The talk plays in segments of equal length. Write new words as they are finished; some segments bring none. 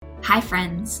Hi,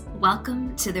 friends.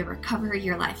 Welcome to the Recover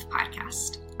Your Life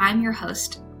podcast. I'm your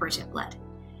host, Bridget Blood.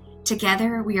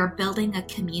 Together, we are building a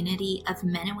community of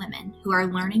men and women who are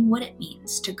learning what it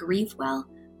means to grieve well,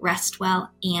 rest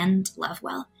well, and love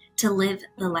well, to live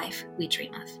the life we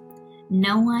dream of.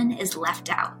 No one is left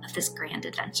out of this grand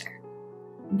adventure.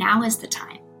 Now is the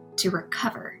time to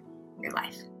recover your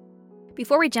life.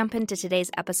 Before we jump into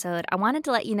today's episode, I wanted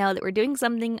to let you know that we're doing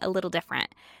something a little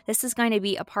different. This is going to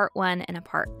be a part 1 and a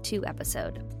part 2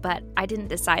 episode, but I didn't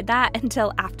decide that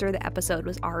until after the episode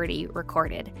was already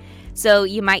recorded. So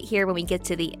you might hear when we get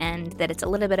to the end that it's a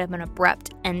little bit of an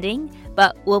abrupt ending,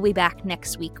 but we'll be back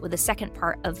next week with the second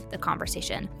part of the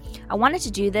conversation. I wanted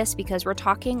to do this because we're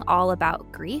talking all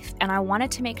about grief, and I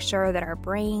wanted to make sure that our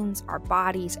brains, our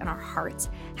bodies, and our hearts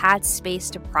had space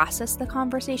to process the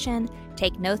conversation.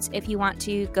 Take notes if you want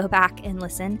to, go back and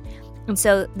listen. And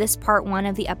so this part 1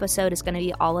 of the episode is going to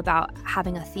be all about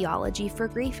having a theology for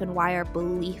grief and why our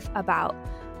belief about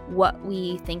what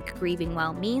we think grieving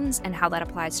well means and how that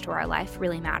applies to our life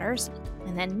really matters.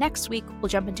 And then next week, we'll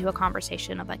jump into a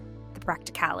conversation of the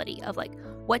practicality of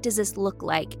what does this look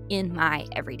like in my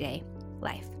everyday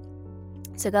life?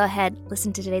 So go ahead,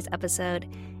 listen to today's episode,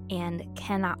 and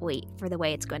cannot wait for the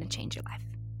way it's going to change your life.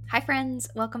 Hi, friends.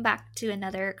 Welcome back to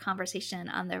another conversation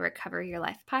on the Recover Your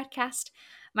Life podcast.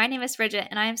 My name is Bridget,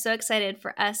 and I am so excited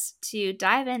for us to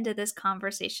dive into this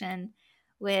conversation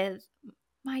with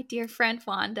my dear friend,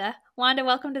 Wanda. Wanda,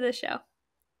 welcome to the show.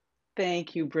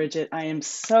 Thank you, Bridget. I am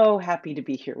so happy to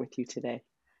be here with you today.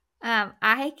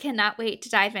 I cannot wait to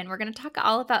dive in. We're going to talk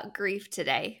all about grief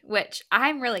today, which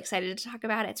I'm really excited to talk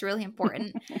about. It's really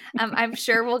important. I'm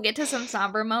sure we'll get to some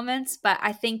somber moments, but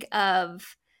I think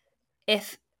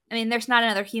there's not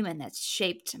another human that's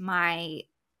shaped my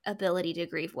ability to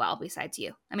grieve well besides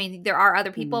you. There are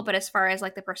other people, but as far as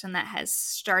the person that has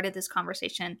started this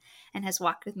conversation and has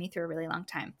walked with me through a really long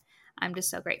time, I'm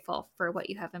just so grateful for what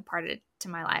you have imparted to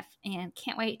my life and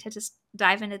can't wait to just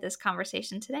dive into this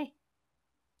conversation today.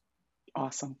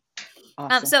 Awesome.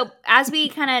 So as we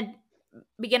kind of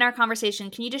begin our conversation,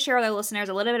 can you just share with our listeners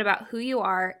a little bit about who you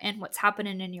are and what's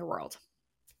happening in your world?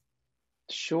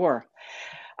 Sure.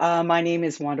 My name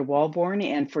is Wanda Walborn,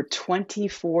 and for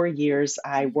 24 years,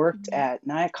 I worked at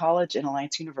Nyack College and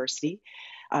Alliance University.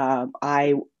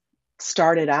 I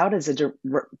started out as a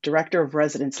director of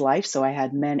residence life, so I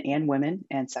had men and women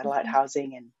and satellite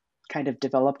housing and kind of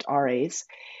developed RAs.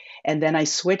 And then I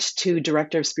switched to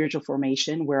director of spiritual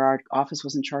formation, where our office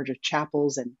was in charge of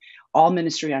chapels and all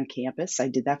ministry on campus. I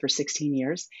did that for 16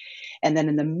 years. And then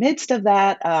in the midst of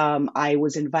that, I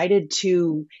was invited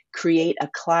to create a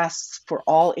class for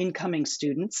all incoming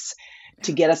students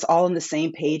to get us all on the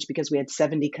same page, because we had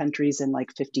 70 countries and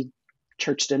 50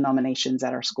 church denominations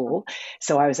at our school.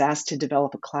 So I was asked to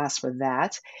develop a class for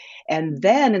that. And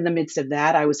then in the midst of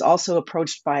that, I was also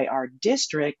approached by our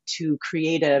district to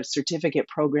create a certificate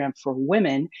program for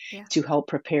women to help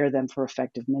prepare them for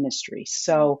effective ministry.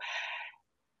 So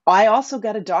I also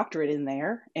got a doctorate in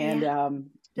there and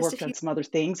worked on some other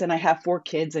things. And I have 4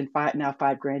 kids and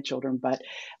 5 grandchildren. But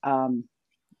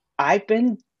I've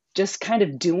been just kind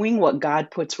of doing what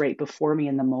God puts right before me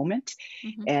in the moment.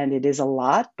 And it is a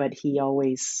lot, but He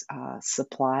always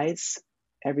supplies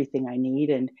everything I need.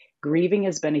 And grieving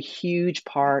has been a huge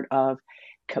part of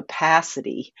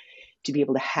capacity, to be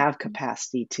able to have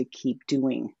capacity to keep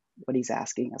doing what He's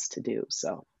asking us to do.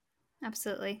 So,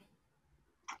 absolutely.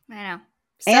 I know.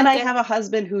 And I have a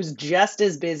husband who's just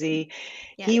as busy.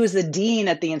 Yes. He was the dean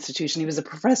at the institution. He was a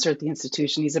professor at the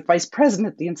institution. He's a vice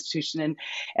president at the institution,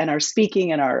 and our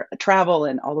speaking and our travel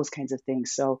and all those kinds of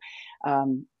things. So,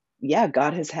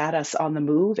 God has had us on the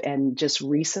move. And just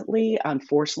recently,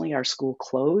 unfortunately, our school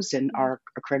closed and our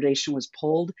accreditation was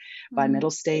pulled by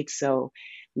Middle State. So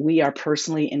we are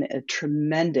personally in a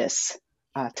tremendous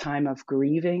time of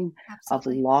grieving, of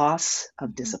loss,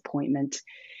 of disappointment,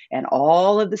 and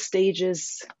all of the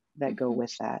stages that go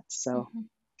with that. So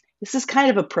this is kind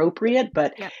of appropriate,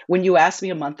 but when you asked me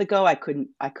a month ago, I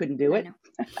couldn't do it.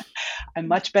 I'm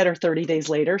much better 30 days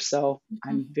later. So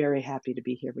I'm very happy to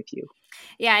be here with you.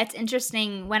 Yeah, it's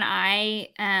interesting when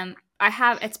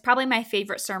it's probably my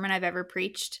favorite sermon I've ever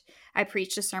preached. I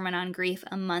preached a sermon on grief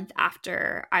a month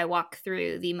after I walked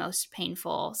through the most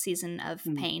painful season of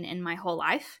pain in my whole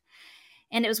life.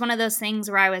 And it was one of those things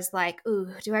where I was like, ooh,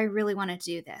 do I really want to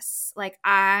do this?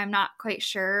 I'm not quite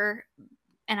sure.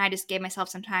 And I just gave myself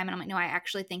some time. And I'm like, no, I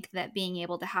actually think that being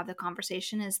able to have the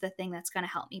conversation is the thing that's going to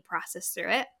help me process through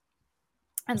it.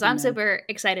 And so I'm super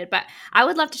excited. But I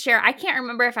would love to share. I can't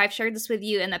remember if I've shared this with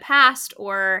you in the past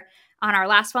or on our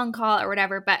last phone call or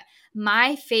whatever. But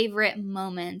my favorite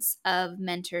moments of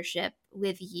mentorship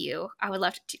with you, I would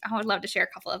love to share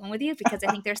a couple of them with you because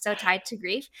I think they're so tied to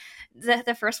grief.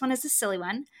 The first one is a silly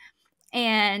one.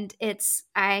 And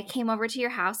I came over to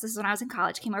your house. This is when I was in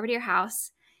college. Came over to your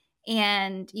house,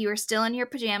 and you were still in your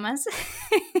pajamas.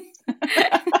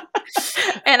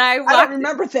 And I don't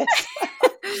remember this.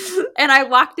 And I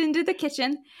walked into the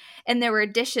kitchen, and there were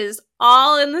dishes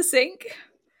all in the sink.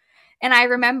 And I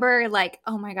remember like,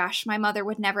 oh my gosh, my mother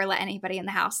would never let anybody in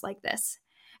the house like this.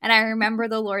 And I remember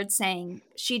the Lord saying,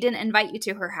 she didn't invite you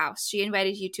to her house. She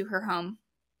invited you to her home.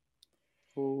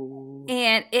 Ooh.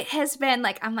 And it has been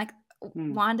like, I'm like,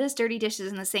 Wanda's dirty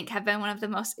dishes in the sink have been one of the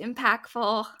most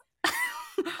impactful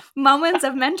moments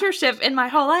of mentorship in my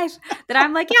whole life that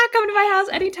I'm like, yeah, come to my house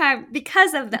anytime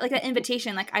because of that, like that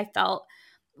invitation. Like I felt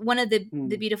one of the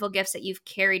beautiful gifts that you've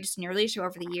carried just in your relationship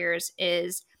over the years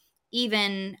is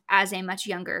even as a much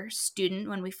younger student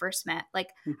when we first met, like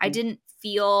I didn't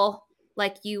feel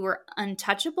like you were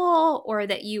untouchable or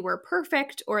that you were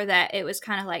perfect or that it was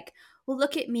kind of like, well,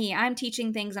 look at me, I'm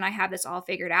teaching things and I have this all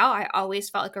figured out. I always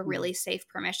felt like a really safe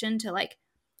permission to like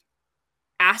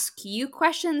ask you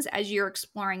questions as you're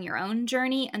exploring your own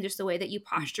journey, and just the way that you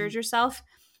postured yourself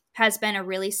has been a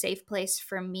really safe place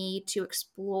for me to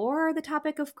explore the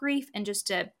topic of grief and just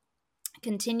to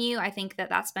continue. I think that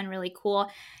that's been really cool.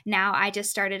 Now I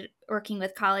just started working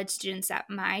with college students at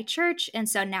my church, and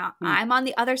so now I'm on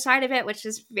the other side of it, which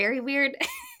is very weird,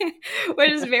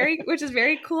 which is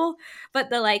very cool. But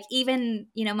the like even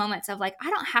moments of like I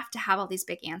don't have to have all these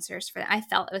big answers for that. I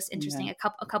felt it was interesting.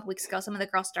 A couple weeks ago, some of the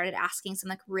girls started asking some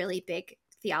like really big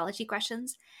theology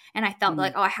questions, and I felt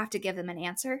like, oh, I have to give them an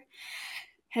answer.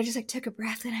 And I just like took a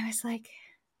breath, and I was like,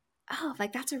 oh,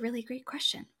 like that's a really great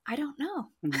question. I don't know.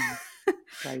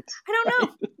 Right. I don't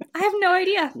know. I have no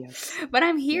idea. Yes. But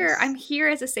I'm here. Yes. I'm here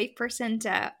as a safe person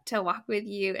to walk with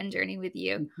you and journey with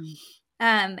you.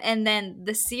 And then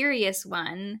the serious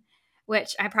one,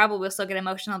 which I probably will still get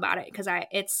emotional about it because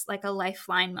it's like a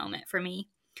lifeline moment for me,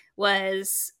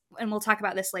 was, and we'll talk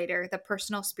about this later, the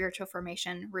personal spiritual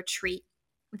formation retreat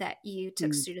that you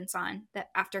took students on, that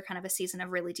after kind of a season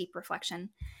of really deep reflection,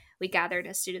 we gathered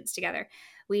as students together.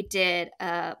 We did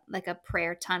like a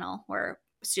prayer tunnel where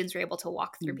students were able to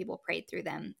walk through, people prayed through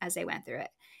them as they went through it.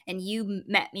 And you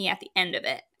met me at the end of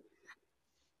it.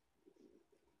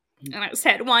 And I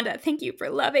said, Wanda, thank you for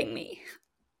loving me.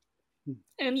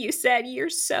 And you said, you're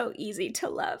so easy to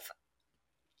love.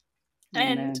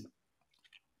 Amen. And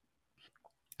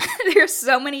there's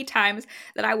so many times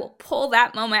that I will pull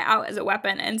that moment out as a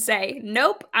weapon and say,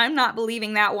 nope, I'm not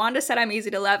believing that. Wanda said I'm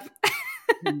easy to love.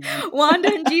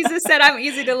 Wanda and Jesus said I'm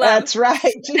easy to love. That's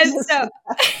right. Jesus. And so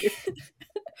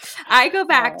I go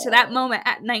back to that moment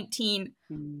at 19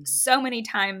 so many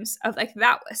times of like,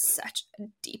 that was such a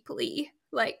deeply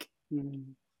like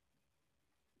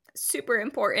super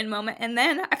important moment. And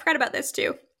then I forgot about this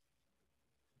too.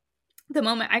 The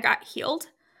moment I got healed,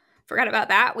 forgot about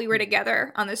that. We were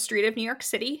together on the street of New York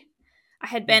City. I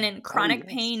had been in chronic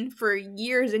pain for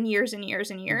years and years and years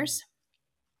and years.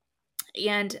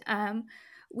 And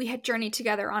we had journeyed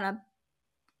together on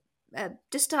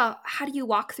how do you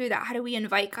walk through that? How do we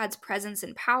invite God's presence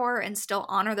and power and still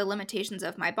honor the limitations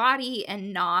of my body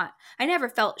and I never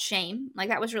felt shame. Like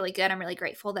that was really good. I'm really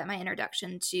grateful that my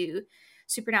introduction to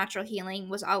supernatural healing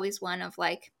was always one of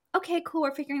like, okay, cool,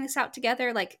 we're figuring this out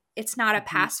together. Like it's not a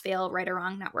pass, fail, right or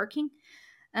wrong, not working.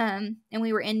 And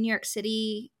we were in New York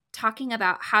City talking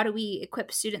about how do we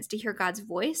equip students to hear God's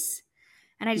voice.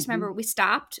 And I just remember we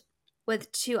stopped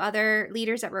with two other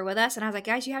leaders that were with us. And I was like,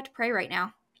 guys, you have to pray right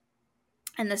now.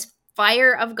 And this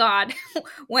fire of God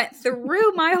went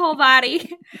through my whole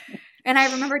body. And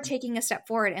I remember taking a step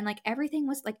forward and like everything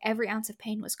was like every ounce of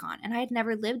pain was gone. And I had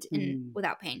never lived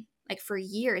without pain. Like for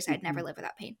years, I'd never lived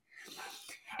without pain.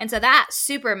 And so that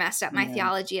super messed up my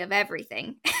theology of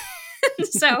everything.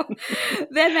 So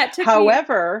then that took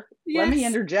However, me, let me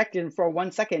interject in for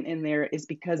 1 second in there is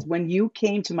because when you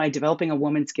came to my Developing a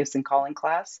Woman's Gifts and Calling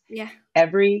class,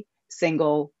 every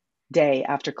single day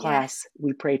after class,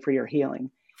 we prayed for your healing.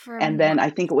 And then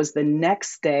I think it was the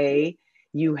next day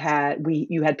you had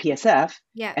PSF,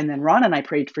 and then Ron and I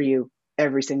prayed for you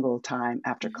every single time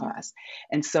after class.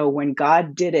 And so when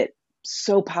God did it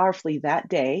so powerfully that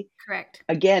day, correct,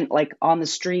 again, like on the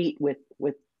street with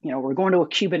we're going to a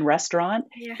Cuban restaurant.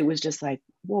 It was just like,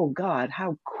 whoa, God,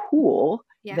 how cool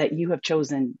that you have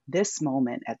chosen this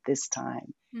moment at this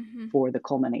time for the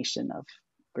culmination of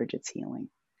Bridget's healing.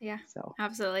 Yeah, so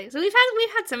absolutely. So we've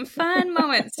had some fun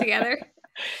moments together.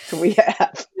 We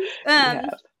have.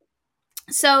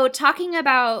 So talking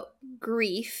about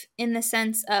grief in the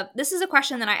sense of, this is a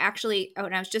question that I actually,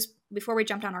 when I was just, before we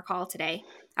jumped on our call today,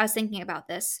 I was thinking about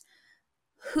this.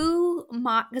 Because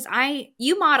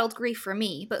you modeled grief for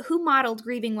me, but who modeled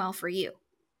grieving well for you?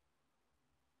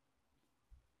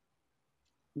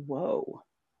 Whoa.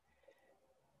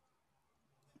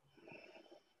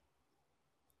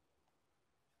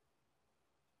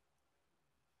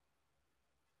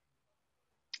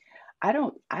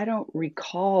 I don't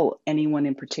recall anyone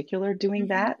in particular doing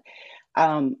Mm-hmm.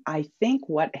 that. I think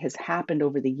what has happened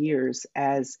over the years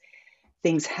as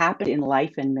things happen in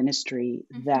life and ministry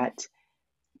Mm-hmm. that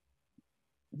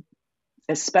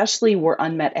especially were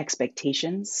unmet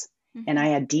expectations, and Mm-hmm. I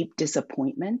had deep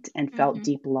disappointment and felt Mm-hmm.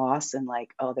 deep loss and like,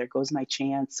 oh, there goes my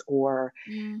chance, or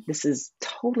Mm, this is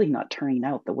totally not turning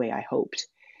out the way I hoped.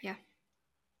 yeah.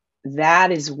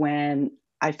 That is when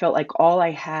I felt like all I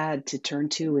had to turn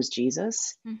to was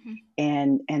Jesus.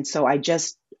 Mm-hmm. And so I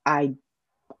just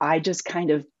kind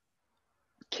of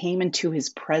came into his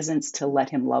presence to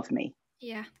let him love me.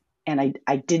 Yeah. And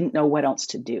I didn't know what else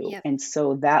to do. Yep. And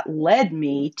so that led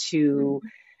me Mm-hmm.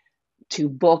 to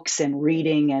books and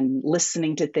reading and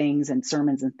listening to things and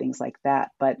sermons and things like that.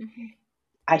 But Mm-hmm.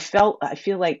 I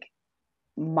feel like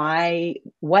my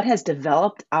what has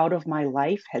developed out of my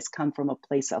life has come from a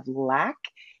place of lack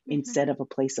Mm-hmm. instead of a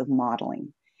place of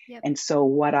modeling. Yep. And so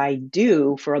what I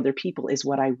do for other people is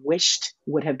what I wished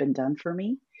would have been done for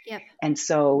me. Yep. And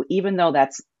so even though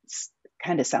that's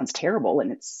kind of sounds terrible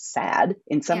and it's sad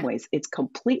in some Yeah. ways, it's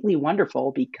completely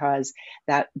wonderful because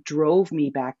that drove me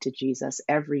back to Jesus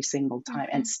every single time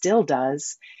Mm-hmm. and still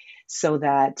does, so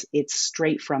that it's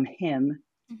straight from him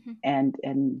Mm-hmm.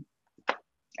 and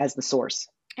as the source.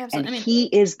 And Absolutely. I mean, he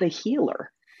is the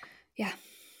healer. yeah,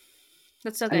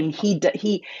 that's so I good. mean, he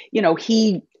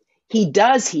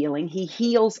does healing. He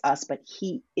heals us, but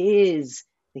he is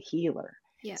the healer.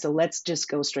 Yeah. So let's just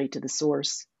go straight to the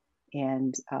source.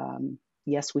 And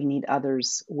yes, we need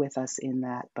others with us in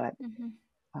that, but Mm-hmm.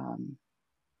 um,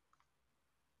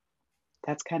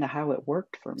 that's kind of how it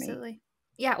worked for me. Absolutely.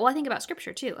 Yeah. Well, I think about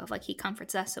scripture too, of like he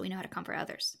comforts us so we know how to comfort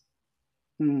others.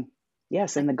 Mm.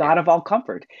 Yes, and Like the there. God of all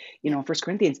comfort, Yeah. in First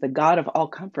Corinthians, the God of all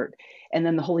comfort. And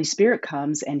then the Holy Spirit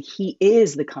comes and he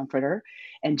is the comforter.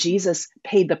 And Mm-hmm. Jesus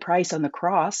paid the price on the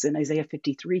cross in Isaiah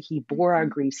 53. He bore our Mm-hmm.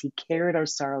 griefs, he carried our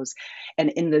sorrows. And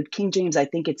in the King James, I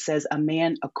think it says, a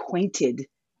man acquainted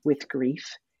with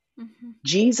grief. Mm-hmm.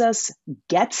 Jesus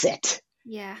gets it.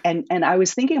 Yeah. And I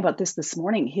was thinking about this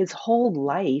morning. His whole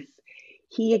life,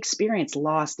 he experienced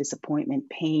loss, disappointment,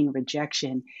 pain,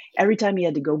 rejection. Yeah. Every time he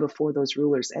had to go before those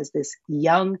rulers as this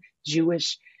young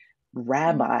Jewish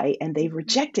rabbi, and they Mm-hmm.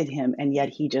 rejected him, and yet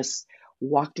he just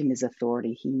walked in his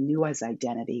authority. He knew his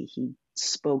identity. He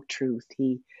spoke truth.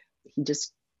 He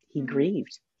just he Mm-hmm.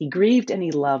 grieved. He grieved and he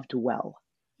loved well.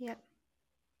 Yep.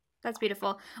 That's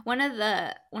beautiful. One of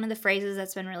the phrases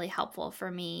that's been really helpful for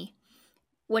me,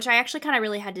 which I actually kind of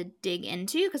really had to dig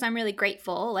into because I'm really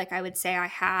grateful. Like I would say I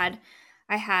had,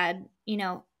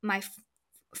 my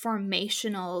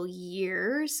formational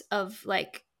years of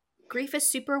like grief is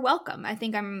super welcome.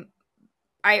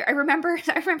 I remember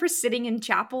I remember sitting in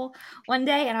chapel one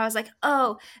day and I was like,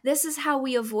 "Oh, this is how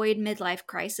we avoid midlife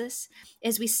crisis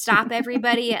is we stop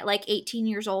everybody at like 18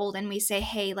 years old and we say,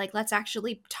 "Hey, like let's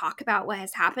actually talk about what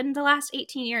has happened the last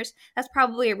 18 years." That's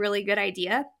probably a really good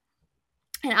idea.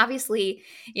 And obviously,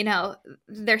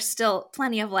 there's still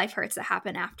plenty of life hurts that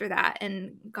happen after that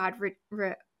and God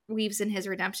weaves in his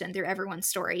redemption through everyone's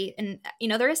story. And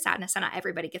there is sadness and not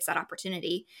everybody gets that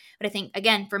opportunity. But I think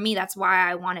again, for me, that's why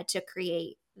I wanted to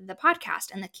create the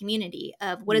podcast and the community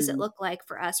of what does it Mm, look like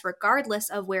for us regardless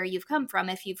of where you've come from.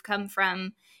 If you've come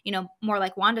from more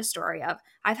like Wanda's story of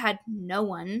I've had no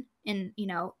one in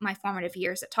my formative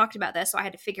years that talked about this, so I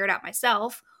had to figure it out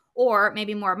myself. Or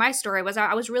maybe more of my story was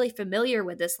I was really familiar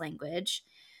with this language,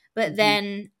 but mhm,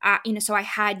 then so I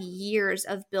had years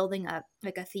of building up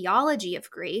like a theology of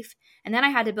grief, and then I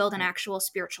had to build an right, actual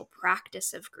spiritual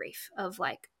practice of grief of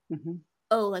like, mhm,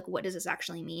 oh, like what does this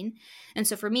actually mean? And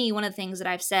so for me, one of the things that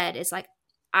I've said is like,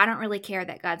 I don't really care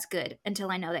that God's good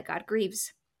until I know that God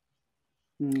grieves.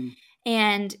 mm,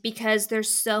 And because there's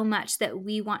so much that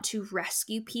we want to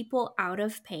rescue people out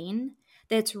of pain,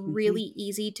 that's mhm, really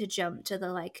easy to jump to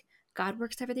the like, God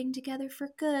works everything together for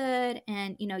good.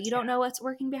 And, you don't yeah, know what's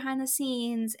working behind the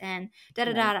scenes and da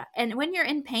da da. right, Da. And when you're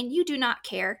in pain, you do not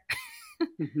care.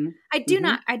 mhm, I do mhm,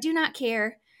 not, I do not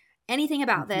care anything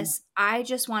about mhm, this. I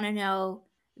just want to know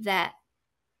that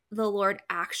the Lord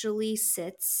actually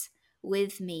sits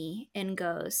with me and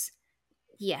goes,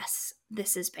 yes,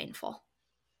 this is painful.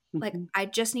 Like, Mm-hmm. I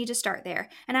just need to start there.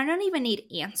 And I don't even need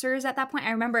answers at that point.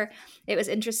 I remember it was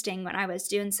interesting when I was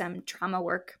doing some trauma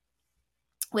work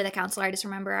with a counselor. I just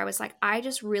remember I was like, I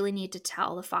just really need to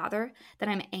tell the Father that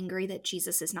I'm angry that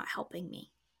Jesus is not helping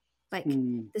me. Like,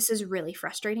 Mm. this is really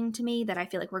frustrating to me that I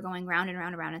feel like we're going round and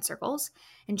round and round in circles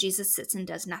and Jesus sits and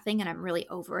does nothing and I'm really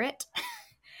over it.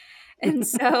 And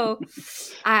so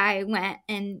I went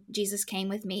and Jesus came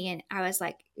with me and I was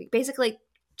like, basically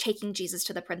taking Jesus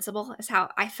to the principal is how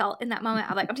I felt in that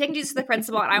moment. I'm like, I'm taking Jesus to the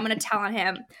principal and I'm going to tell on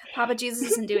him, Papa,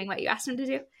 Jesus isn't doing what you asked him to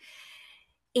do.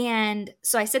 And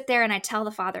so I sit there and I tell the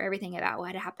Father everything about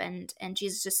what happened. And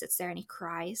Jesus just sits there and he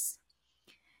cries.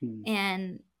 Mm.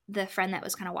 And the friend that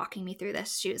was kind of walking me through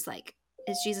this, she was like,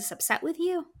 is Jesus upset with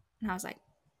you? And I was like,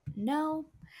 no.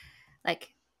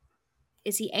 Like,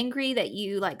 is he angry that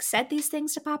you like said these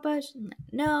things to Papa?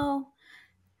 No.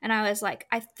 And I was like,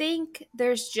 I think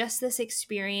there's just this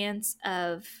experience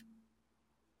of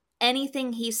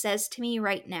anything he says to me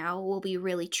right now will be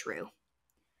really true.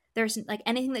 There's like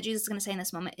anything that Jesus is going to say in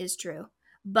this moment is true.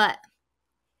 But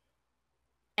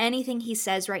anything he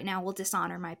says right now will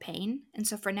dishonor my pain. And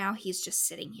so for now, he's just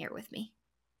sitting here with me.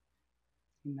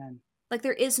 Amen. Like,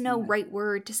 there is no Amen. right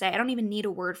word to say. I don't even need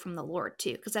a word from the Lord,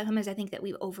 too. Because sometimes I think that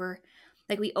we over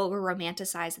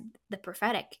romanticize the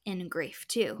prophetic in grief,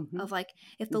 too. Mm-hmm. Of like,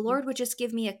 if the Mm-hmm. Lord would just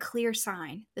give me a clear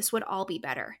sign, this would all be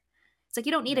better. It's like,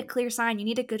 you don't need a Right. clear sign. You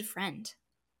need a good friend.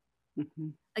 Mm-hmm.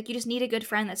 Like, you just need a good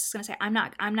friend that's just going to say,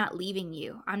 I'm not leaving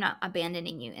you. I'm not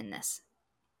abandoning you in this.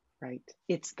 Right.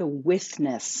 It's the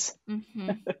withness.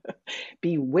 Mm-hmm.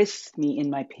 Be with me in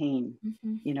my pain.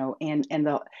 Mm-hmm. You know, and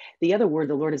the other word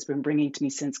the Lord has been bringing to me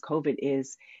since COVID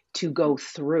is to go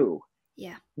through.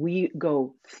 Yeah. We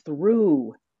go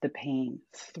through the pain,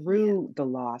 Yeah. through the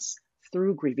loss,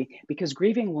 through grieving, because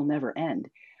grieving will never end.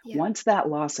 Yeah. Once that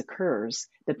loss occurs,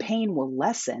 the pain will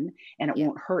lessen and it Yeah.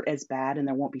 won't hurt as bad and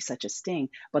there won't be such a sting,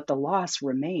 but the loss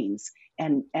remains.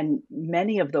 And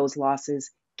many of those losses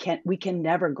we can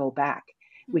never go back.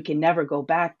 We can never go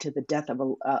back to the death of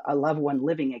a loved one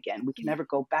living again. We can Yeah. never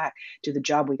go back to the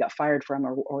job we got fired from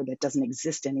or that doesn't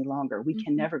exist any longer. We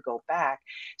can never go back.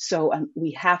 So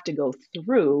we have to go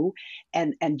through,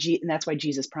 and that's why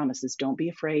Jesus promises, don't be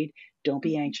afraid, don't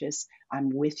be anxious. I'm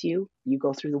with you. You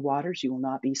go through the waters, you will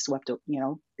not be swept. You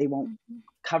know, they won't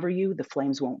cover you. The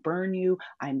flames won't burn you.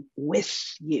 I'm with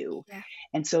you. Yeah.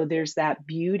 And so there's that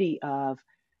beauty of,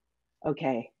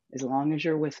 okay, as long as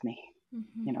you're with me.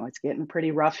 You know, it's getting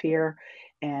pretty rough here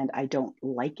and I don't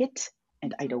like it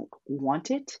and I don't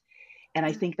want it. And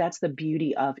I think that's the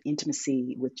beauty of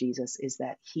intimacy with Jesus, is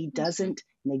that he doesn't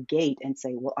negate and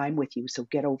say, well, I'm with you, so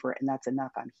get over it and that's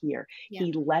enough, I'm here. Yeah.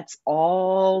 He lets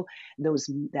all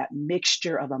that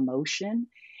mixture of emotion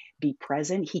be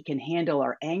present. He can handle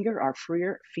our anger, our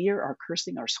fear, our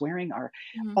cursing, our swearing, our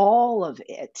all of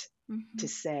it, to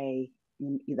say,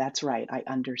 that's right, I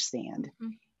understand.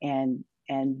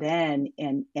 And then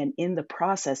in the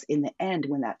process, in the end,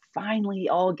 when that finally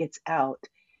all gets out,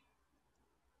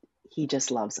 he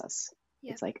just loves us.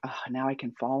 Yeah. It's like, oh, now I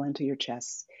can fall into your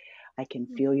chest. I can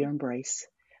feel your embrace.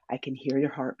 I can hear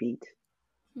your heartbeat.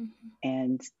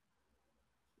 And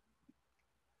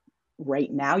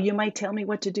right now you might tell me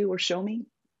what to do or show me.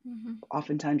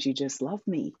 Oftentimes you just love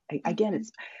me. Again,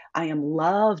 I am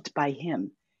loved by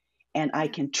him, and I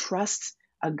can trust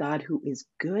a God who is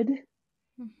good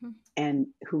and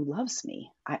who loves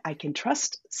me. I can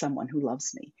trust someone who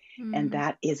loves me, and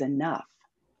that is enough.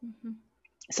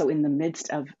 So in the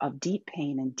midst of deep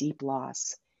pain and deep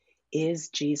loss, is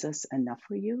Jesus enough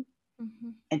for you?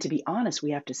 And to be honest,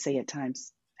 we have to say at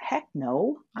times, heck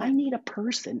no, I need a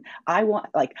person. I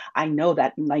know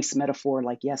that nice metaphor,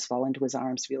 like, yes, fall into his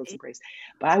arms, feel his embrace,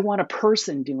 but I want a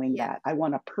person doing that. I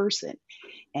want a person.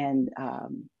 And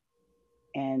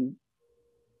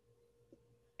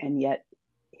yet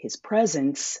his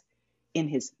presence,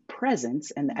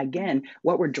 and again,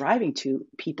 what we're driving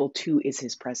people to is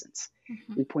his presence.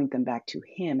 We point them back to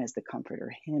him as the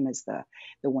comforter, him as the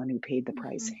one who paid the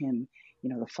price, him,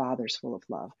 the Father's full of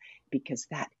love, because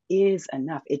that is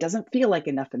enough. It doesn't feel like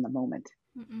enough in the moment,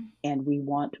 and we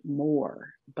want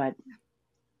more. But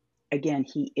again,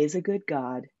 he is a good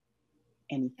God,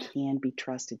 and he can be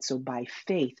trusted. So by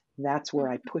faith, that's where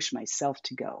I push myself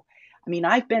to go. I mean,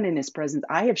 I've been in his presence.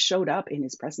 I have showed up in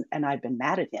his presence, and I've been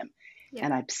mad at him.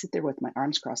 And I sit there with my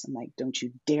arms crossed. I'm like, don't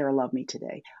you dare love me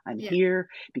today. I'm here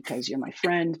because you're my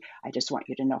friend. I just want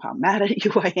you to know how mad at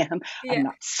you I am. I'm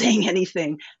not saying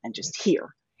anything. I'm just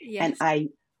here. And I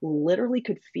literally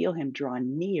could feel him draw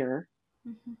near,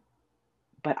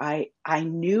 but I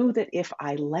knew that if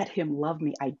I let him love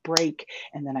me, I'd break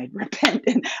and then I'd repent.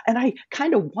 And I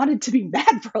kind of wanted to be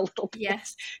mad for a little bit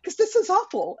Yes. because this is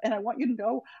awful. And I want you to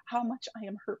know how much I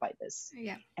am hurt by this.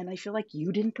 Yeah. And I feel like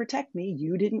you didn't protect me.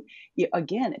 You didn't,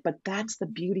 again, but that's the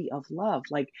beauty of love.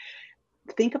 Like,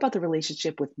 think about the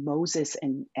relationship with Moses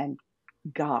and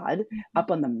God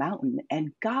up on the mountain.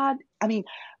 And God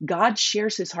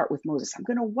shares his heart with Moses. I'm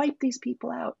going to wipe these people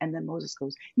out. And then Moses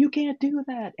goes, you can't do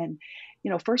that. And,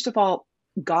 first of all,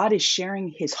 God is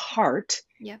sharing his heart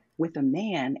with a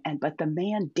man, but the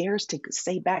man dares to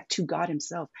say back to God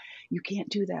himself, you can't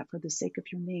do that for the sake of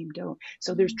your name. Don't.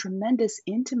 So there's tremendous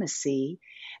intimacy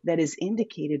that is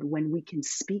indicated when we can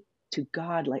speak to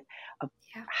God, like of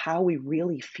how we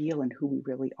really feel and who we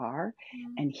really are.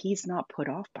 And he's not put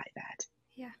off by that.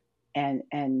 Yeah.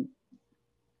 And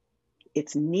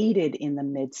it's needed in the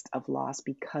midst of loss,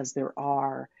 because there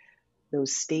are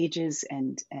those stages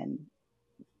and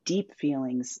deep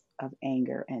feelings of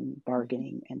anger and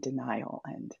bargaining and denial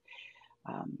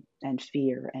and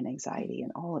fear and anxiety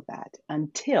and all of that,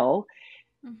 until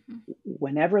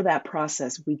whenever that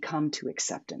process, we come to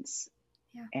acceptance.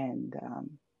 And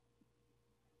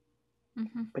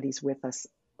but he's with us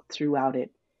throughout it,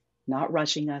 not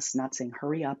rushing us, not saying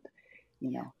hurry up,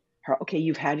 okay,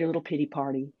 you've had your little pity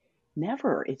party.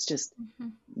 Never. It's just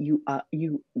you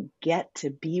get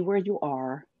to be where you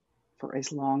are for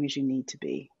as long as you need to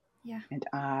be. Yeah. And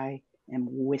I am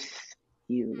with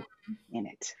you in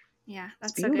it. Yeah,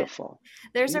 that's it's beautiful. So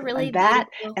good. There's a really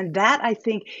beautiful. And that I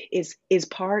think is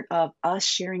part of us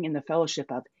sharing in the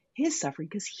fellowship of his suffering,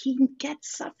 because he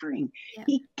gets suffering.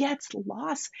 He gets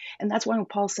loss. And that's why when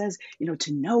Paul says,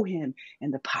 to know him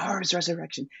and the power of his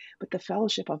resurrection, but the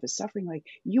fellowship of his suffering, like,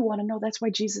 you want to know, that's why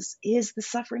Jesus is the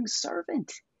suffering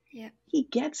servant. Yeah. He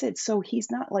gets it. So he's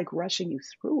not like rushing you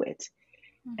through it.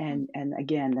 And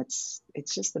again,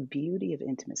 it's just the beauty of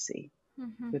intimacy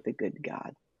with a good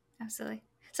God. Absolutely.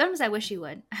 Sometimes I wish he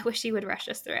would. I wish he would rush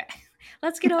us through it.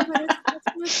 Let's get over this. Let's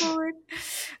move forward.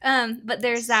 But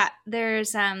there's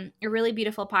a really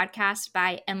beautiful podcast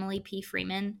by Emily P.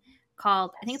 Freeman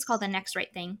called, I think it's called The Next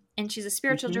Right Thing. And she's a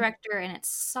spiritual director, and it's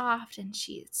soft and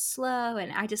she's slow.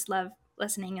 And I just love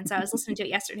listening. And so I was listening to it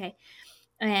yesterday.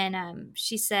 And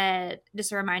she said,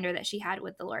 just a reminder that she had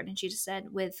with the Lord. And she just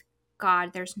said, with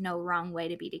God, there's no wrong way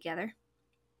to be together.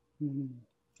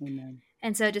 Amen.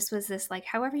 And so it just was this, like,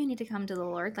 however you need to come to the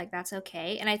Lord, like, that's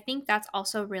okay. And I think that's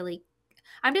also really,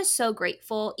 I'm just so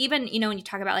grateful, even, when you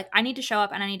talk about, like, I need to show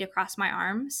up and I need to cross my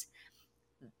arms,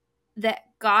 that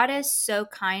God is so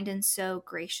kind and so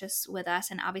gracious with us.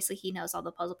 And obviously he knows all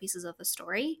the puzzle pieces of the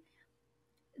story,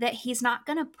 that he's not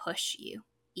going to push you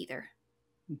either.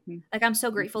 Like, I'm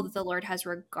so grateful that the Lord has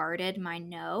regarded my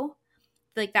no.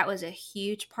 Like, that was a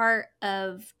huge part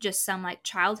of just some, like,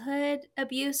 childhood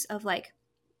abuse of, like,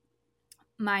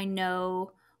 my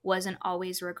no wasn't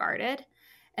always regarded.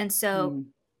 And so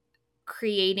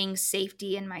creating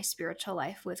safety in my spiritual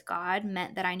life with God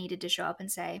meant that I needed to show up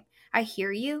and say, I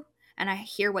hear you and I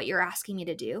hear what you're asking me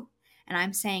to do. And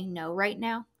I'm saying no right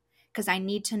now, because I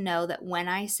need to know that when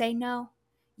I say no,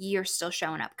 you're still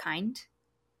showing up kind.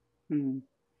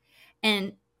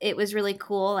 And it was really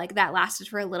cool. Like, that lasted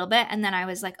for a little bit. And then I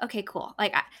was like, okay, cool.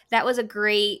 Like, that was a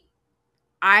great,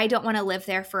 I don't want to live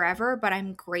there forever, but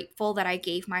I'm grateful that I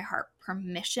gave my heart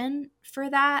permission for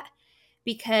that,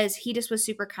 because he just was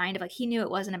super kind of, like, he knew it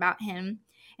wasn't about him.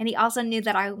 And he also knew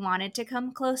that I wanted to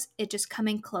come close. It just,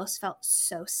 coming close felt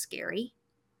so scary.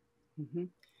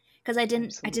 Because I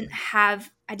didn't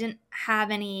have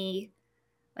any,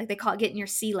 like they call it, getting your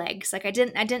sea legs. Like, I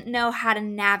didn't know how to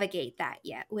navigate that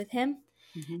yet with him.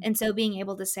 And so being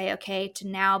able to say, okay, to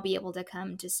now be able to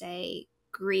come to say,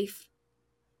 grief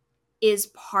is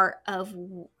part of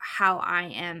how I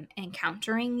am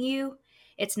encountering you.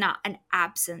 It's not an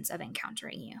absence of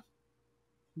encountering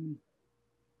you.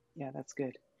 Yeah, that's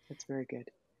good. That's very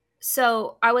good.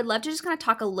 So I would love to just kind of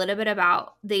talk a little bit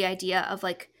about the idea of,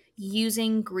 like,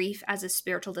 using grief as a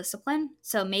spiritual discipline.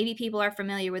 So maybe people are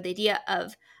familiar with the idea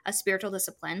of a spiritual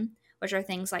discipline, which are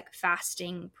things like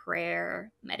fasting,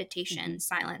 prayer, meditation,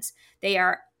 silence. They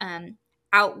are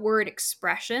outward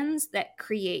expressions that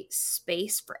create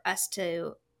space for us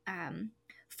to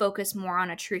focus more on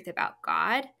a truth about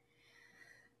God.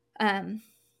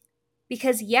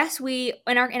 Because yes, we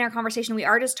in our conversation, we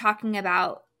are just talking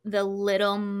about the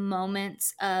little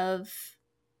moments of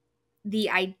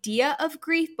the idea of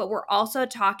grief, but we're also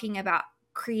talking about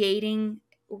creating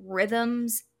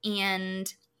rhythms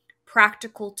and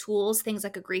practical tools, things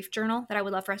like a grief journal that I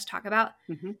would love for us to talk about,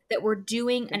 that we're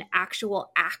doing an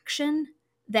actual action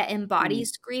that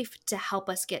embodies grief to help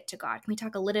us get to God. Can we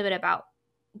talk a little bit about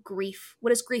grief, what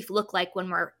does grief look like when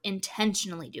we're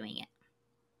intentionally doing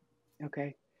it?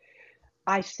 Okay.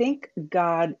 I think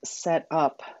God set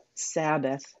up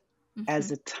Sabbath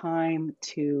as a time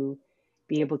to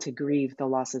be able to grieve the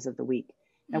losses of the week.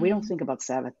 Now, we don't think about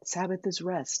Sabbath. Sabbath is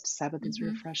rest. Sabbath is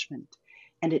refreshment.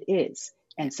 And it is.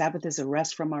 And Sabbath is a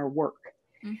rest from our work.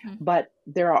 But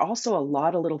there are also a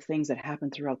lot of little things that happen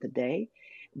throughout the day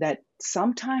that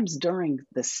sometimes during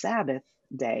the Sabbath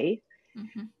day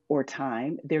or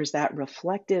time, there's that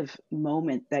reflective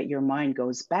moment that your mind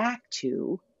goes back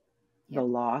to the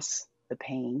loss, the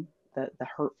pain, the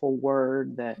hurtful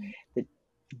word, the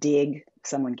dig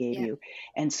someone gave you.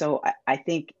 And so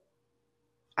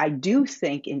I do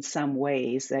think in some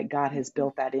ways that God has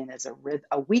built that in as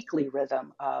a weekly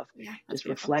rhythm of just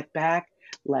reflect back,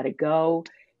 let it go,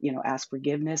 ask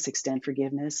forgiveness, extend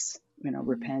forgiveness,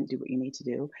 repent, do what you need to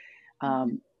do.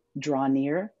 Draw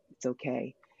near, it's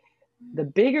okay. The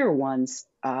bigger ones,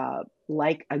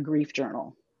 like a grief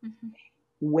journal,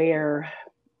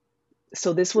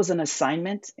 so this was an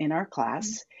assignment in our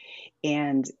class,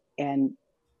 and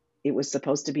it was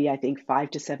supposed to be, I think,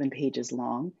 5 to 7 pages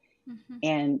long.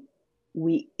 And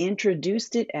we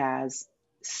introduced it as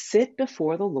sit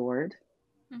before the Lord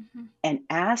and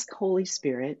ask Holy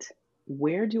Spirit,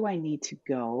 where do I need to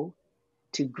go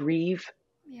to grieve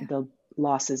the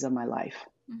losses of my life?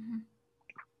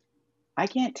 I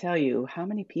can't tell you how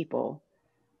many people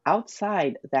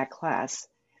outside that class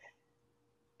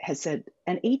has said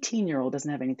an 18-year-old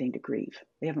doesn't have anything to grieve.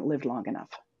 They haven't lived long enough.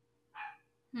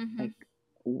 Like,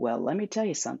 well, let me tell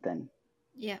you something.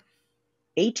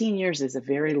 18 years is a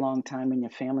very long time in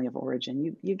your family of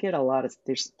origin. You get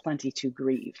there's plenty to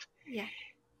grieve.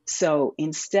 So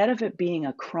instead of it being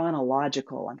a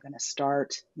chronological, I'm going to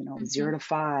start, 0 to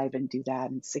 5 and do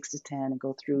that, and 6 to 10 and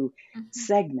go through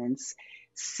segments,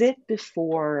 sit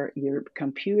before your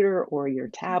computer or your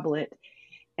tablet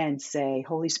and say,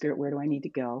 Holy Spirit, where do I need to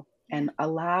go? And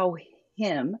allow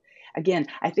him. Again,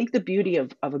 I think the beauty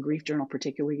of a grief journal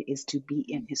particularly is to be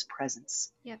in his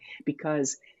presence.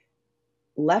 Because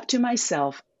left to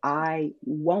myself, I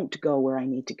won't go where I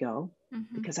need to go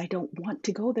because I don't want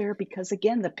to go there, because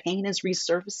again, the pain is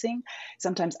resurfacing.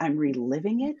 Sometimes I'm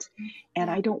reliving it and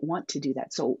I don't want to do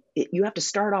that. So you have to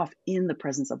start off in the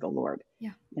presence of the Lord.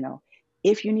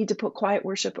 If you need to put quiet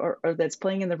worship or that's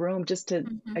playing in the room, just to,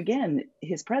 again,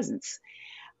 his presence.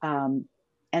 And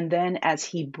then as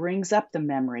he brings up the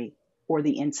memory or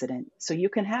the incident, so you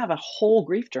can have a whole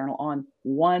grief journal on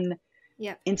one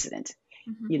incident,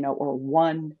 or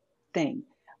one thing.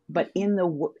 But in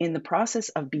the process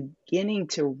of beginning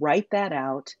to write that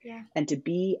out and to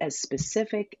be as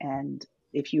specific, and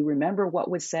if you remember what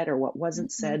was said or what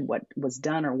wasn't said, what was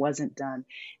done or wasn't done,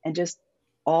 and just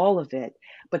all of it.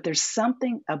 But there's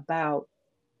something about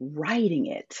writing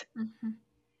it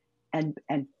and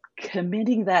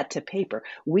committing that to paper.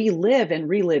 We live and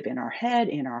relive in our head,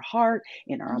 in our heart,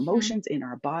 in our emotions, in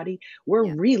our body.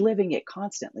 We're reliving it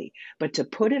constantly. But to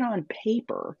put it on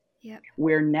paper,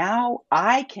 where now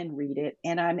I can read it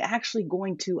and I'm actually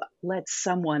going to let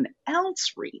someone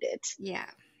else read it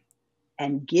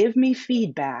and give me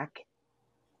feedback,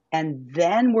 and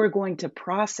then we're going to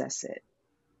process it,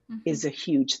 is a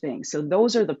huge thing. So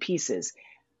those are the pieces.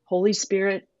 Holy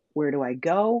Spirit, where do I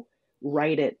go?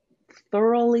 Write it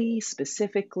thoroughly,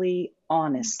 specifically,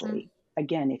 honestly.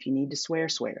 Again, if you need to swear,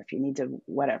 swear. If you need to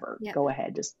whatever, go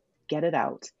ahead. Just get it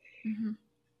out.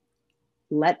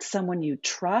 Let someone you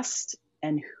trust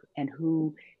and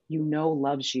who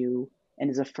loves you and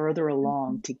is a further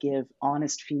along to give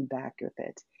honest feedback with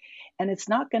it. And it's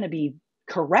not going to be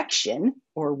correction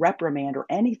or reprimand or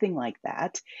anything like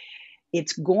that.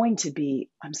 It's going to be,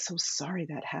 I'm so sorry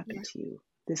that happened to you.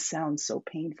 This sounds so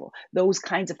painful. Those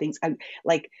kinds of things.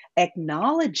 Like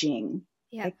acknowledging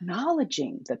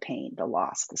the pain, the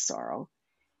loss, the sorrow,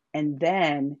 and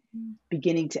then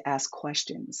beginning to ask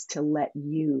questions to let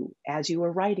you, as you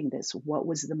were writing this, what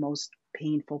was the most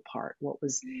painful part? What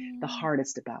was the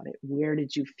hardest about it? Where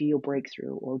did you feel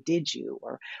breakthrough, or did you,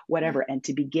 or whatever? And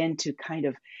to begin to kind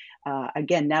of,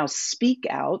 again, now speak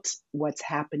out what's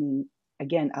happening.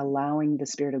 Again, allowing the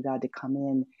Spirit of God to come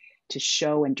in to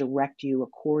show and direct you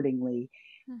accordingly.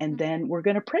 And then we're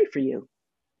going to pray for you.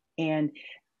 And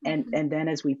then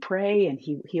as we pray, and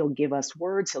he'll give us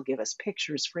words, he'll give us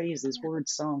pictures, phrases,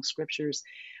 words, songs, scriptures.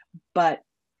 But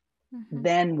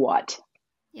then what?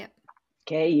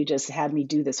 Okay, you just had me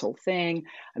do this whole thing.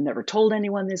 I've never told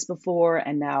anyone this before.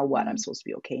 And now what? I'm supposed to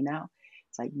be okay now?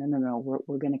 It's like, no,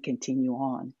 we're going to continue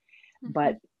on.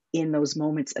 But in those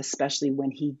moments, especially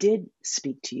when he did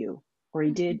speak to you, or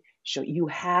he did show you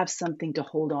have something to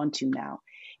hold on to now.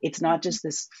 It's not just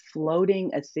this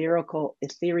floating,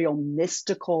 ethereal,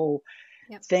 mystical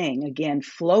Yep. thing, again,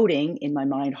 floating in my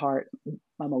mind, heart,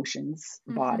 emotions,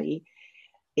 Mm-hmm. body.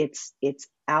 It's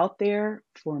out there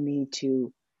for me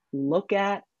to look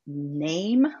at,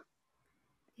 name,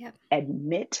 Yep.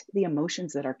 admit the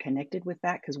emotions that are connected with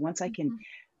that. Because once I can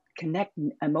connect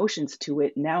emotions to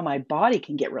it, now my body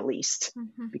can get released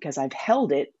because I've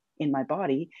held it in my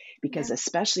body. Because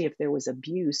especially if there was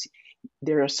abuse,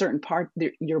 there are certain parts,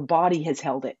 your body has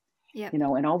held it. Yep. You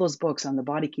know, and all those books on The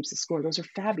Body Keeps the Score, those are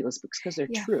fabulous books because they're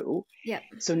true. Yep.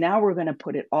 So now we're going to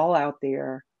put it all out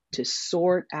there to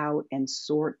sort out and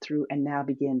sort through, and now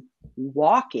begin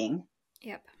walking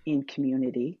in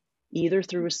community, either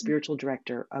through a spiritual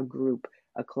director, a group,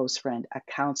 a close friend, a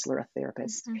counselor, a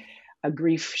therapist, a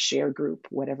grief share group,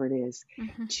 whatever it is,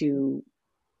 to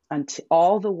until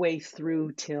all the way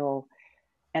through till,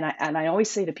 and I always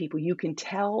say to people, you can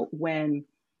tell when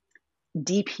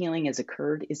deep healing has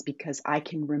occurred is because I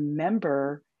can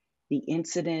remember the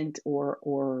incident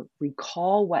or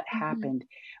recall what happened,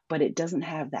 but it doesn't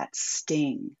have that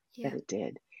sting that it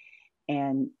did.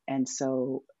 And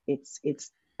so it's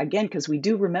again, because we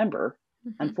do remember,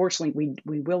 unfortunately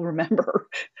we will remember.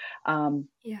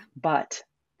 But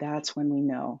that's when we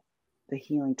know the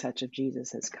healing touch of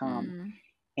Jesus has come,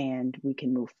 and we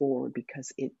can move forward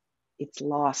because it's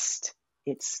lost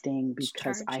its sting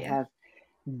because I have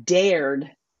dared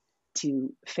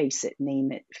to face it,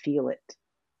 name it, feel it,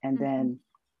 and then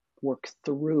work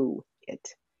through it.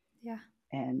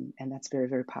 And that's very,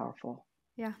 very powerful.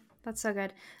 Yeah, that's so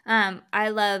good. I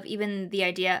love even the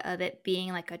idea of it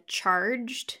being like a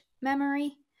charged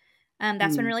memory.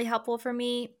 That's been really helpful for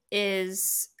me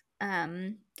is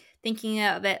thinking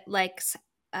of it like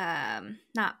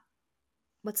not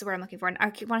what's the word I'm looking for?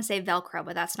 I want to say Velcro,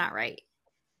 but that's not right.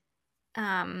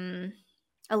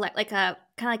 Like a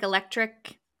kind of like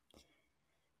electric.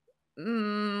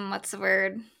 What's the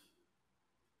word?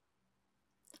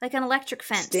 Like an electric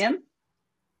fence. Stem?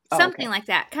 Something like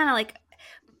that. Kind of like,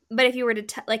 but if you were to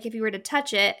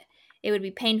touch it, it would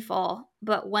be painful.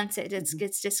 But once it just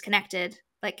gets disconnected,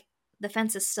 like the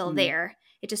fence is still there.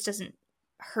 It just doesn't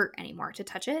hurt anymore to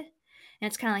touch it. And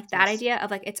it's kind of like that idea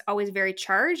of like, it's always very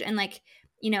charged. And like,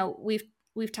 you know,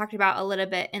 we've talked about a little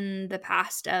bit in the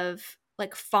past of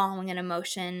like following an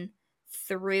emotion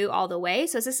through all the way.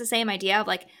 So it's just the same idea of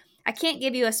like, I can't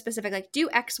give you a specific, like do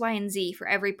X, Y, and Z for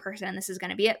every person. And this is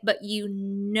going to be it. But you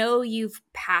know, you've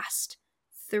passed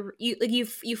through,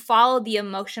 you followed the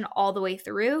emotion all the way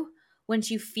through once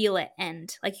you feel it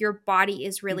end. Like your body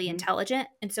is really intelligent.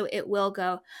 And so it will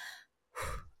go,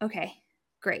 okay,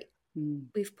 great.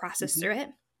 We've processed through it.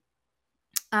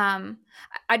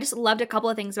 I just loved a couple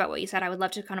of things about what you said. I would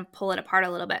love to kind of pull it apart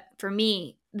a little bit. For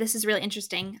me, this is really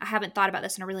interesting. I haven't thought about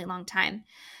this in a really long time.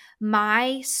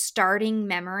 My starting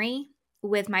memory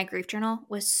with my grief journal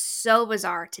was so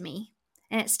bizarre to me.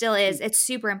 And it still is. It's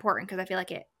super important because I feel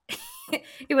like it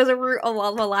was a root of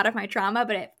a lot of my trauma,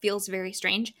 but it feels very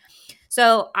strange.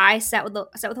 So I sat with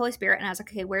the Holy Spirit and I was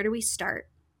like, okay, where do we start?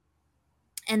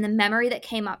 And the memory that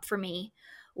came up for me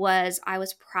was I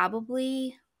was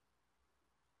probably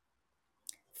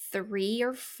 3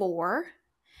 or 4,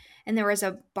 and there was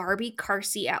a Barbie car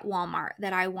seat at Walmart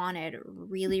that I wanted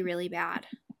really, really bad.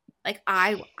 Like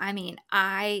I mean,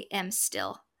 I am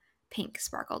still pink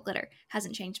sparkle glitter.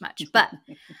 Hasn't changed much, but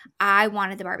I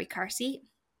wanted the Barbie car seat.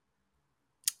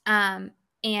 And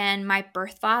my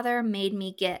birth father made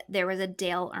me get, there was a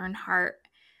Dale Earnhardt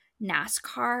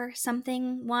NASCAR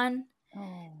something one.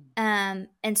 And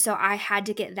so I had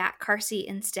to get that car seat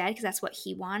instead because that's what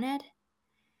he wanted.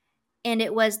 And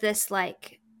it was this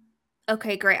like,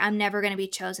 okay, great. I'm never going to be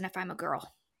chosen if I'm a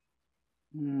girl.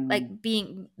 Like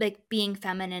being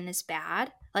feminine is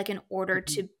bad. Like in order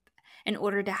to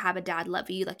have a dad love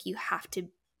you, like you have to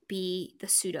be the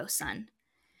pseudo son.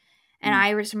 And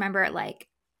I just remember like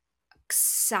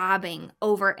sobbing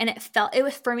over, and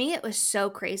for me, it was so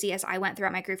crazy as I went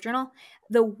throughout my grief journal.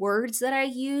 The words that I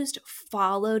used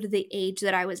followed the age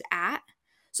that I was at.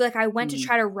 So like I went to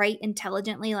try to write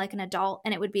intelligently like an adult,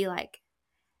 and it would be like,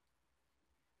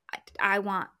 I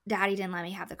want, daddy didn't let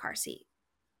me have the car seat.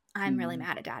 I'm really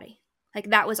mad at daddy. Like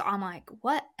that was, I'm like,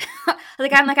 what?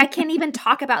 Like, I'm like, I can't even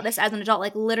talk about this as an adult.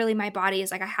 Like literally my body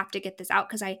is like, I have to get this out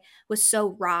because I was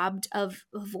so robbed of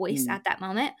a voice at that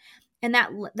moment. And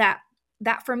that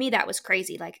for me, that was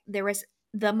crazy. Like there was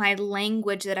my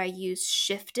language that I used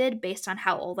shifted based on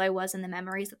how old I was and the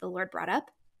memories that the Lord brought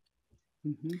up.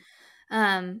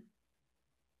 And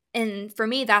for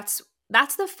me, that's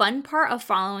that's the fun part of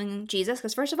following Jesus,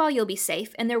 because first of all, you'll be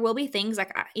safe, and there will be things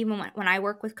like even when I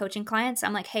work with coaching clients,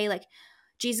 I'm like, hey, like,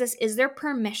 Jesus, is there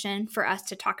permission for us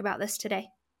to talk about this today?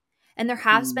 And there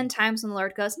has been times when the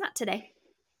Lord goes, not today.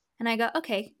 And I go,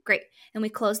 okay, great. And we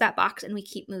close that box and we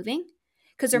keep moving,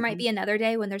 because there might be another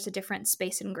day when there's a different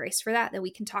space and grace for that we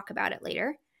can talk about it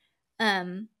later.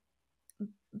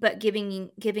 But giving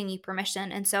you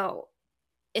permission. And so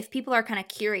if people are kind of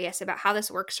curious about how this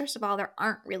works, first of all, there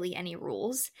aren't really any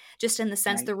rules, just in the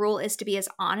sense the rule is to be as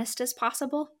honest as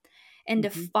possible and to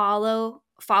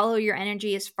follow your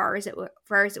energy as far as it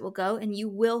will go. And you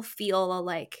will feel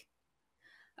like,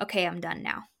 okay, I'm done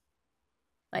now.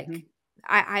 Like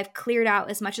I've cleared out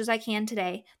as much as I can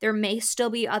today. There may still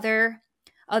be other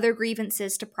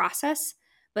grievances to process,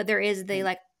 but there is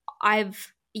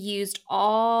I've used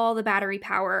all the battery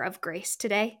power of grace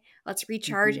today. Let's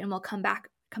recharge and we'll come back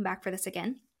for this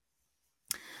again.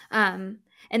 And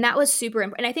that was super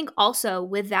important. And I think also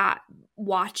with that,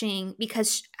 watching,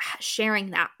 because sharing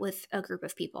that with a group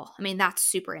of people, I mean, that's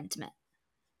super intimate.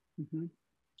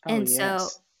 So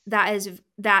that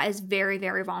is very,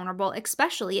 very vulnerable,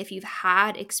 especially if you've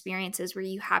had experiences where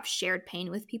you have shared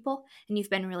pain with people and you've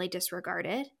been really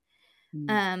disregarded.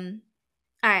 I'm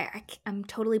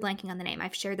totally blanking on the name.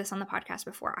 I've shared this on the podcast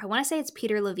before. I want to say it's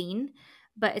Peter Levine,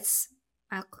 but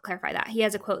I'll clarify that. He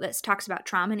has a quote that talks about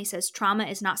trauma, and he says, trauma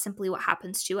is not simply what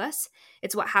happens to us.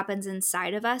 It's what happens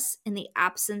inside of us in the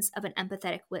absence of an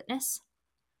empathetic witness.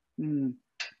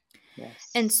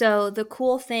 Yes. And so the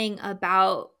cool thing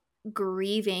about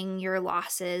grieving your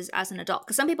losses as an adult,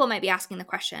 because some people might be asking the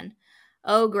question,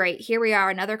 oh, great, here we are,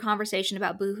 another conversation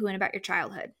about boohooing about your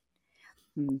childhood.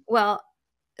 Well,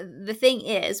 the thing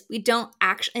is, we don't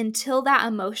actually, until that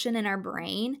emotion in our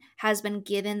brain has been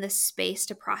given the space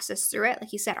to process through it.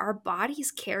 Like you said, our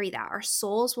bodies carry that. Our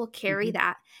souls will carry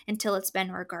that until it's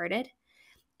been regarded.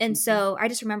 And so I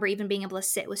just remember even being able to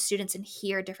sit with students and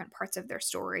hear different parts of their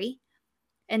story,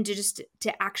 and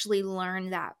to actually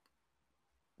learn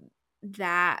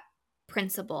that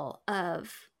principle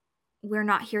of, we're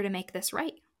not here to make this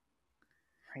right.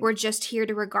 We're just here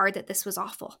to regard that this was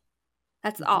awful.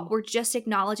 That's all. We're just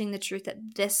acknowledging the truth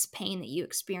that this pain that you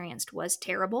experienced was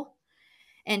terrible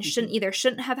and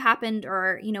shouldn't have happened,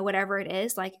 or, whatever it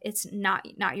is, like, it's not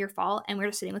your fault. And we're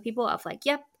just sitting with people of like,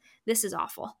 yep, this is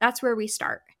awful. That's where we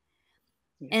start.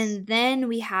 And then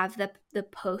we have the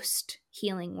post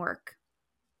healing work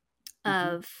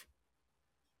of,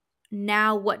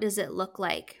 now what does it look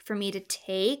like for me to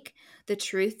take the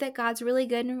truth that God's really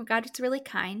good and God's really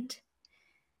kind,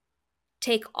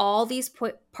 take all these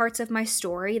parts of my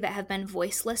story that have been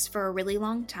voiceless for a really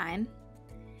long time,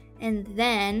 and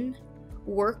then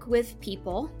work with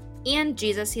people, and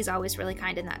Jesus, he's always really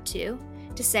kind in that too,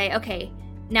 to say, okay,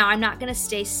 now I'm not going to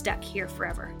stay stuck here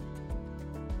forever.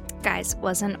 Guys,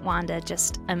 wasn't Wanda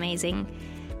just amazing?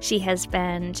 She has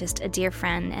been just a dear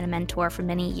friend and a mentor for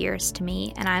many years to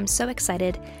me, and I'm so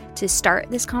excited to start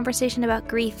this conversation about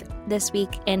grief this week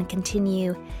and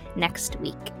continue next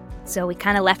week. So we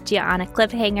kind of left you on a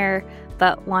cliffhanger,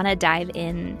 but want to dive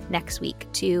in next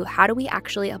week to, how do we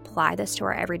actually apply this to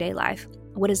our everyday life?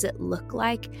 What does it look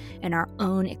like in our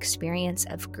own experience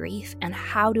of grief? And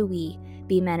how do we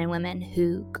be men and women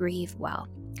who grieve well?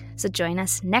 So join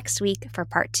us next week for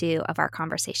part 2 of our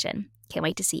conversation. Can't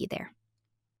wait to see you there.